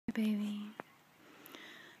baby.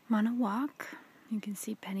 I'm on a walk. You can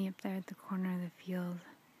see Penny up there at the corner of the field.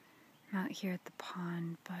 I'm out here at the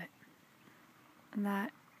pond, but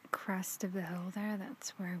that crest of the hill there,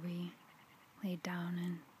 that's where we laid down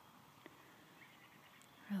and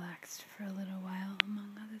relaxed for a little while,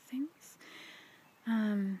 among other things.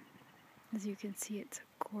 As you can see, it's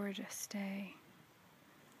a gorgeous day.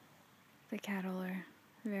 The cattle are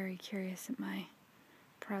very curious at my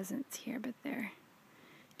presence here, but they're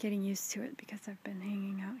getting used to it because I've been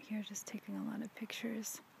hanging out here just taking a lot of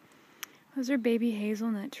pictures. Those are baby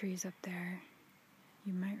hazelnut trees up there,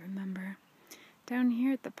 you might remember. Down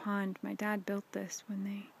here at the pond, my dad built this when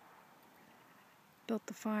they built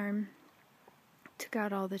the farm. Took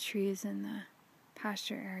out all the trees in the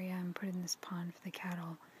pasture area and put in this pond for the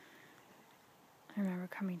cattle. I remember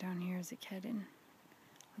coming down here as a kid and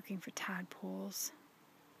looking for tadpoles.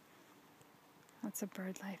 Lots of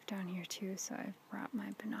bird life down here too, so I've brought my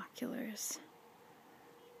binoculars.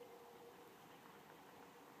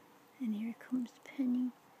 And here comes Penny.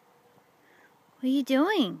 What are you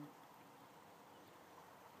doing?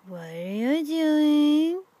 What are